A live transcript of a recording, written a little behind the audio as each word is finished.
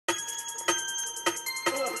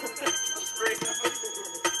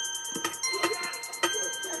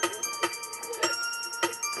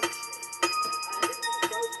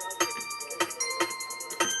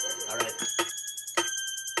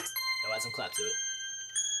do it.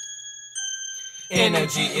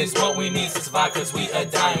 Energy is what we need to survive, cause we a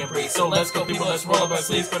dying breed. So let's go people, let's roll up our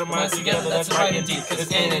sleeves, put our minds together, that's right indeed.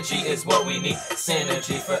 Cause energy is what we need,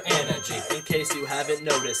 synergy for energy. In case you haven't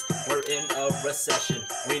noticed, we're in a recession.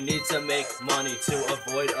 We need to make money to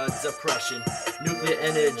avoid a depression. Nuclear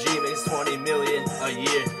energy makes 20 million a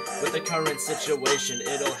year. With the current situation,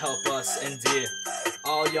 it'll help us endear.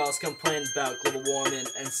 All y'all's complain about global warming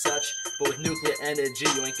and such, but with nuclear energy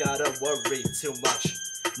you ain't gotta worry too much.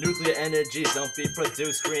 Nuclear energy don't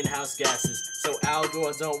produce greenhouse gases, so Al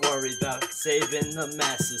Gore don't worry about saving the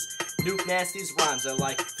masses. Nuke Nasty's rhymes are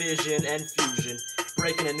like fission and fusion.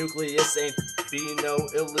 Breaking a nucleus ain't be no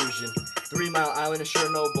illusion. 3 Mile Island and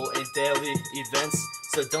Chernobyl ain't daily events,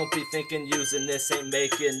 so don't be thinking using this ain't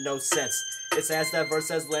making no sense. It's as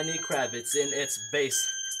diverse as Lenny Kravitz in its base,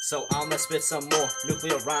 so I'ma spit some more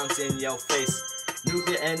nuclear rhymes in your face.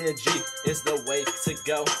 Nuclear energy is the way to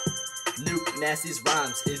go. Nuke Nasty's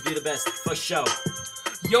rhymes is be the best for show.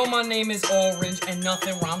 Yo, my name is Orange and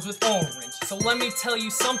nothing rhymes with orange. So let me tell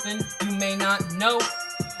you something you may not know.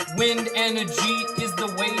 Wind energy is the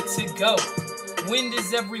way to go. Wind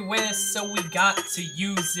is everywhere, so we got to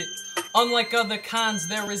use it. Unlike other kinds,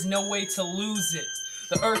 there is no way to lose it.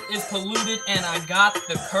 The earth is polluted and I got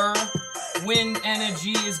the curve. Wind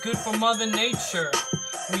energy is good for Mother Nature.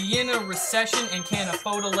 We in a recession and can't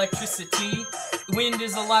afford electricity. Wind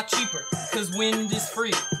is a lot cheaper, cause wind is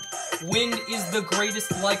free. Wind is the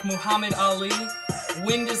greatest like Muhammad Ali.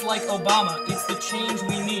 Wind is like Obama, it's the change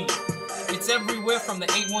we need. It's everywhere from the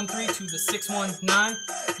 813 to the 619.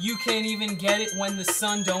 You can't even get it when the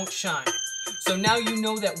sun don't shine. So now you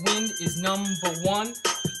know that wind is #1.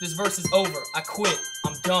 This verse is over, I quit,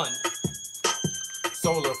 I'm done.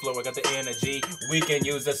 Solar flow, I got the energy, we can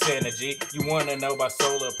use the synergy. You wanna know about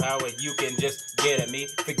solar power, you can just get at me.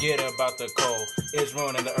 Forget about the coal, it's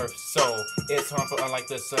ruining the earth's soul. It's harmful unlike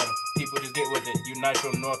the sun, people just get with it. Unite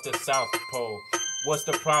from north to south pole. What's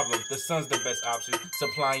the problem? The sun's the best option.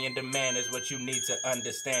 Supply and demand is what you need to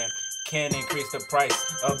understand. Can increase the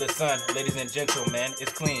price of the sun, ladies and gentlemen.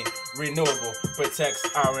 It's clean, renewable, protects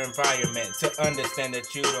our environment. To understand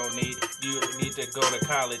that you don't need to go to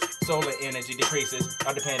college. Solar energy decreases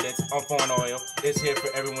our dependence on foreign oil. It's here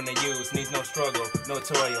for everyone to use, needs no struggle, no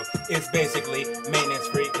toil. It's basically maintenance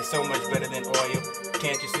free, it's so much better than oil.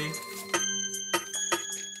 Can't you see?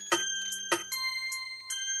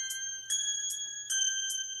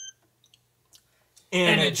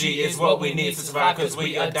 Energy is what we need to survive, cause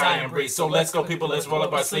we a dying breed. So let's go people, let's roll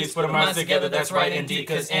up our sleeves, put our minds together, that's right indeed.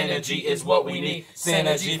 Cause energy is what we need,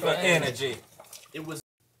 synergy for energy. It was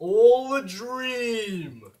all a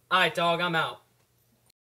dream. Alright dog, I'm out.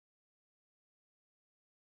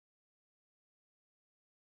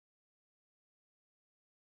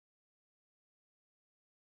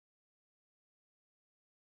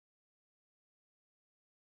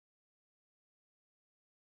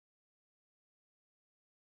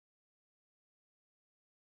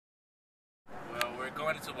 Well, we're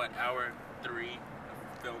going into what, hour 3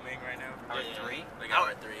 of filming right now? Hour 3? Like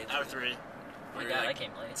hour 3. Hour 3. Oh my god, I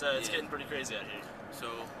came late. So it's getting pretty crazy out here. So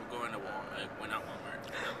we're going to Walmart. We're not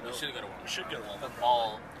Walmart. We should go to Walmart. We should go to Walmart. The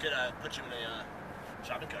ball. Could put you in a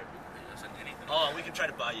shopping cart. Anything. Oh, we can try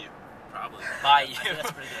to buy you. Probably. Buy you. I think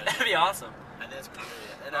that's pretty good. That'd be awesome. I think that's pretty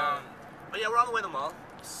good. And but yeah, we're on the way to the mall.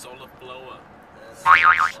 Solar blower.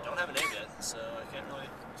 Don't have a name yet, so I can't really.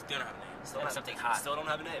 Still don't have a name. Still have something hot. Still don't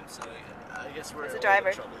have a name, so I guess we're. It's a driver.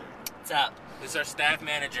 in trouble here. What's up? This is our staff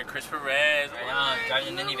manager, Chris Perez. Right on,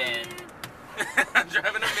 driving the minivan. I'm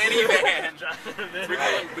driving a minivan.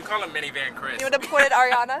 We call him Minivan Chris. You would have pointed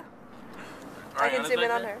Ariana? I can Ariana's zoom like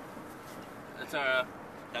in on that? her.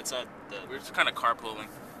 That's we're just kind of carpooling.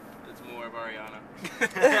 It's more of Ariana.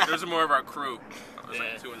 There's more of our crew. There's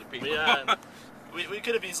like 2 other people. We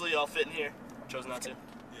could have easily all fit in here. Chose not to.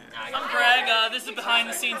 I'm Greg. This is a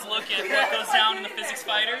behind-the-scenes look at what goes down in the physics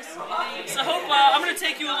fighters. So I hope I'm going to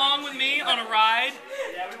take you along with me on a ride.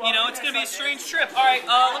 You know, it's going to be a strange trip. All right,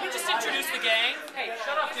 let me just introduce the gang. Hey,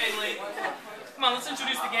 shut up, Jane Lee. Come on, let's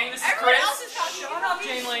introduce the gang. This is Chris. Shut up,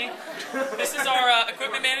 Jane Lee. This is our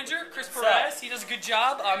equipment manager, Chris Perez. He does a good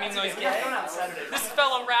job, even though he's gay. This is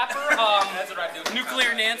fellow rapper,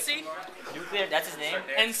 Nuclear Nancy. Nuclear, that's his name?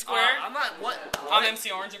 N Squared. I'm not. What? I'm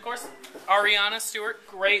MC Orange, of course. Ariana Stewart,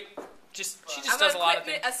 great. She just does a lot of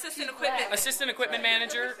things. Assistant equipment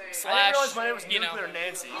manager slash, you know,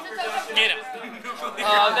 Nancy.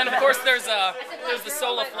 Then of course there's the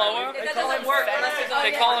Solar Flower.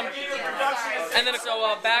 They call him. And then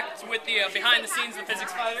so back with the behind the scenes of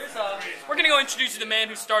Physics Fighters. We're gonna go introduce you to the man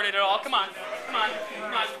who started it all. Come on,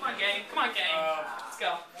 gang.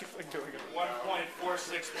 go.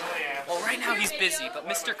 1.46 milliamps. Well, right now he's busy, but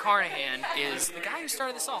Mr. Carnahan is the guy who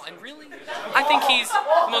started this all, and really, I think he's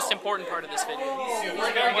the most important part of this video. He's a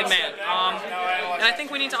very good man, and I think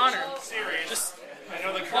we need to honor him. Just,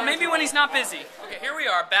 well, maybe when he's not busy. Okay, here we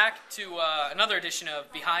are, back to another edition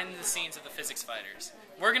of Behind the Scenes of the Physics Fighters.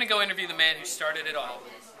 We're gonna go interview the man who started it all,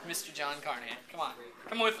 Mr. John Carnahan. Come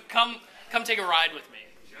on, come take a ride with me.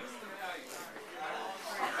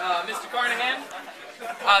 Mr. Carnahan,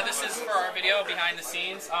 this is for our video behind the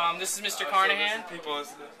scenes. This is Mr. Carnahan.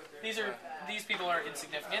 These people are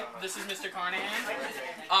insignificant. This is Mr. Carnahan.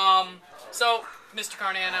 So, Mr.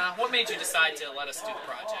 Carnahan, what made you decide to let us do the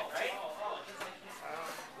project?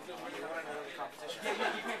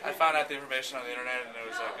 I found out the information on the internet, and it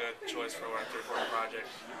was a good choice for our third quarter project,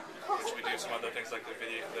 which we do some other things like the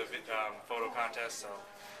photo contest. So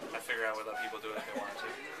I figured I would let people do it if they wanted to.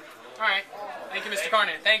 All right. Thank you, Mr.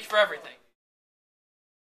 Carnahan. Thank you for everything.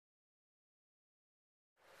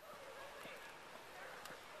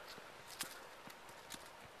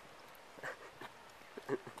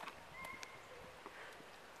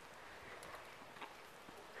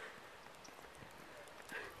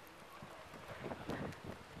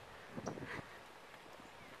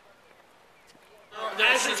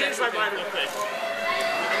 I should change my mind real quick.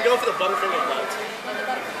 I'm going for the Butterfinger belt.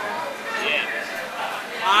 Yeah.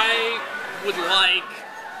 I would like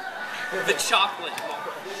the chocolate bar.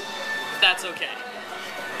 If that's okay.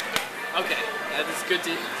 Okay, that is good to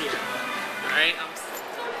hear. Alright,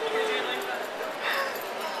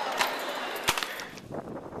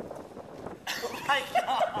 Oh my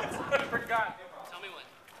god! I forgot. tell me when.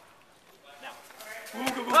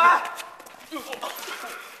 Ah!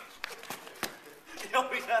 Yo,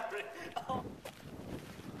 we got it. Oh.